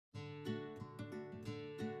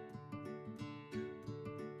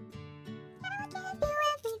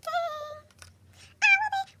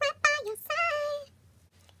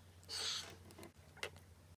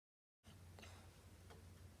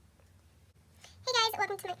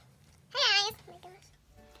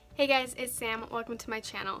Hey guys, it's Sam. Welcome to my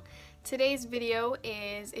channel. Today's video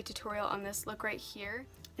is a tutorial on this look right here.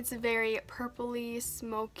 It's a very purpley,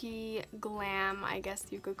 smoky, glam, I guess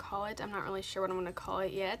you could call it. I'm not really sure what I'm going to call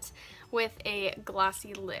it yet, with a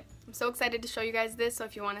glossy lip. I'm so excited to show you guys this, so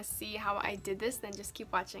if you want to see how I did this, then just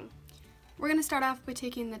keep watching. We're going to start off by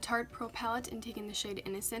taking the Tarte Pro Palette and taking the shade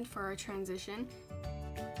Innocent for our transition.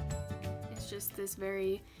 It's just this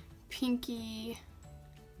very pinky,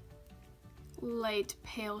 light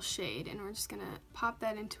pale shade, and we're just gonna pop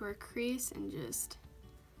that into our crease and just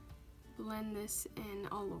blend this in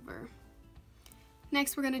all over.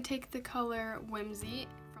 Next we're gonna take the color Whimsy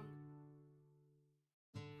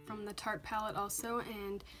from the Tarte palette also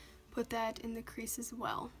and put that in the crease as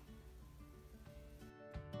well.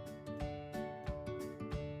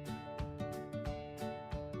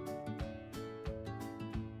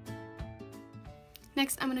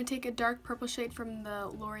 Next, I'm going to take a dark purple shade from the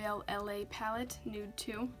L'Oreal LA palette, Nude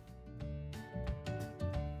 2.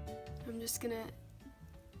 I'm just going to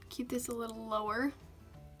keep this a little lower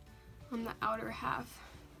on the outer half.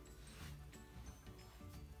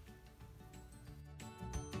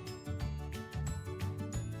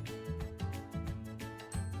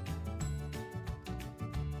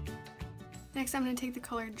 Next, I'm going to take the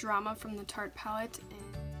color Drama from the Tarte palette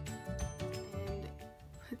and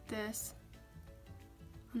put this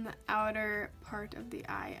on the outer part of the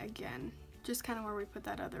eye again, just kind of where we put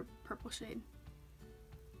that other purple shade.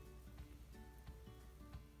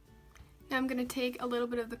 Now I'm going to take a little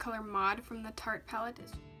bit of the color Mott from the Tarte palette.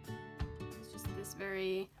 It's just this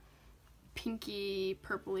very pinky,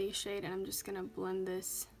 purpley shade, and I'm just going to blend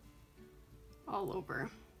this all over.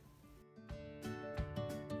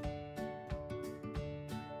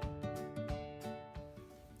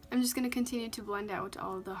 I'm just going to continue to blend out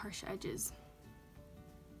all of the harsh edges.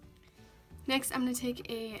 Next, I'm going to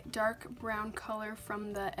take a dark brown color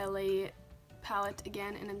from the LA palette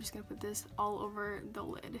again, and I'm just going to put this all over the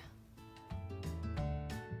lid.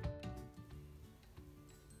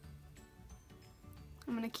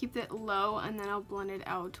 I'm going to keep it low, and then I'll blend it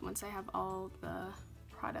out once I have all the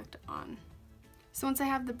product on. So once I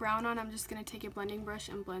have the brown on, I'm just going to take a blending brush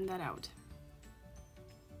and blend that out.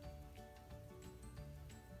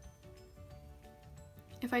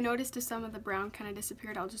 If I noticed some of the brown kind of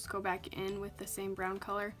disappeared, I'll just go back in with the same brown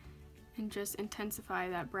color and just intensify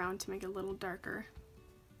that brown to make it a little darker.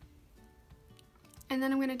 And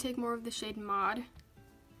then I'm going to take more of the shade Mott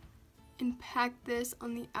and pack this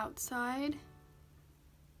on the outside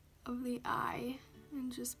of the eye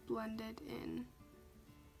and just blend it in.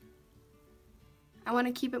 I want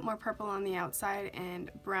to keep it more purple on the outside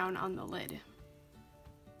and brown on the lid.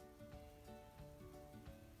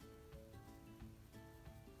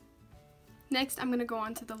 Next, I'm going to go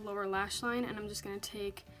on to the lower lash line, and I'm just going to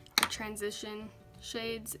take the transition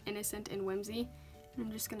shades Innocent and Whimsy, and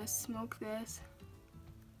I'm just going to smoke this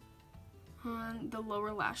on the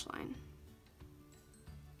lower lash line.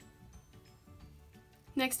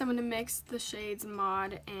 Next, I'm going to mix the shades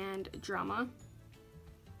Mott and Drama,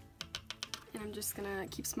 and I'm just going to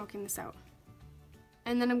keep smoking this out.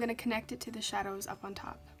 And then I'm going to connect it to the shadows up on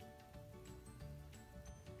top.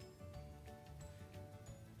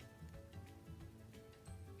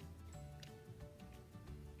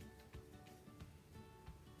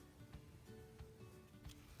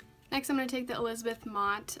 Next, I'm going to take the Elizabeth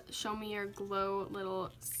Mott Show Me Your Glow little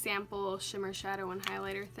sample shimmer shadow and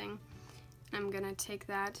highlighter thing. I'm going to take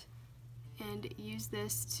that and use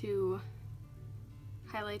this to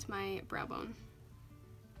highlight my brow bone.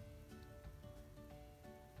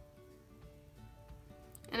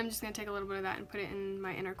 And I'm just going to take a little bit of that and put it in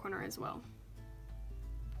my inner corner as well.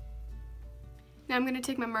 Now I'm going to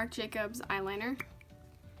take my Marc Jacobs eyeliner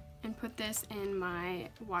and put this in my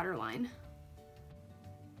waterline.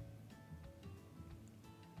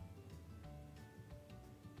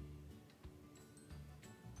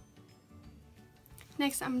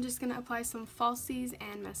 Next, I'm just going to apply some falsies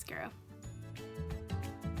and mascara.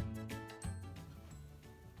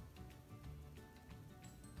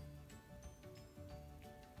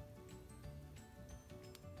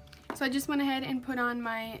 So I just went ahead and put on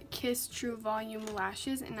my Kiss True Volume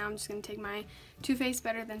lashes, and now I'm just going to take my Too Faced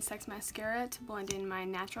Better Than Sex mascara to blend in my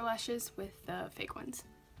natural lashes with the fake ones.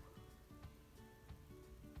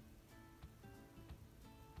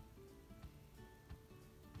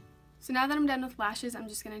 So now that I'm done with lashes, I'm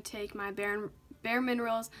just going to take my Bare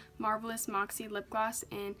Minerals Marvelous Moxie Lip Gloss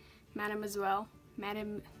in Mademoiselle.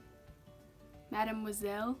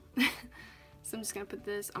 So I'm just going to put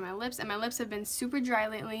this on my lips, and my lips have been super dry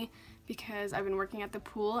lately because I've been working at the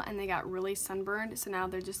pool and they got really sunburned, so now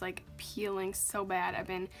they're just like peeling so bad. I've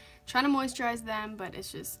been trying to moisturize them, but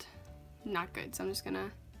it's just not good. So I'm just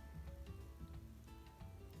gonna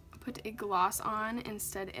put a gloss on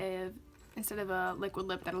instead of a liquid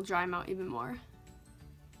lip that'll dry them out even more.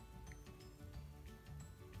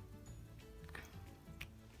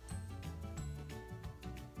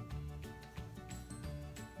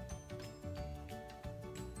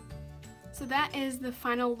 So that is the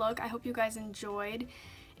final look. I hope you guys enjoyed.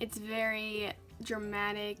 It's very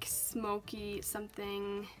dramatic, smoky,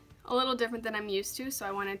 something a little different than I'm used to, so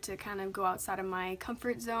I wanted to kind of go outside of my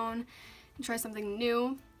comfort zone and try something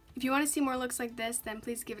new. If you want to see more looks like this, then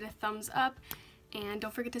please give it a thumbs up, and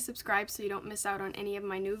don't forget to subscribe so you don't miss out on any of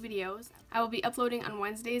my new videos. I will be uploading on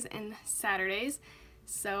Wednesdays and Saturdays,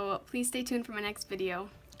 so please stay tuned for my next video.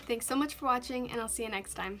 Thanks so much for watching, and I'll see you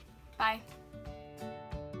next time. Bye!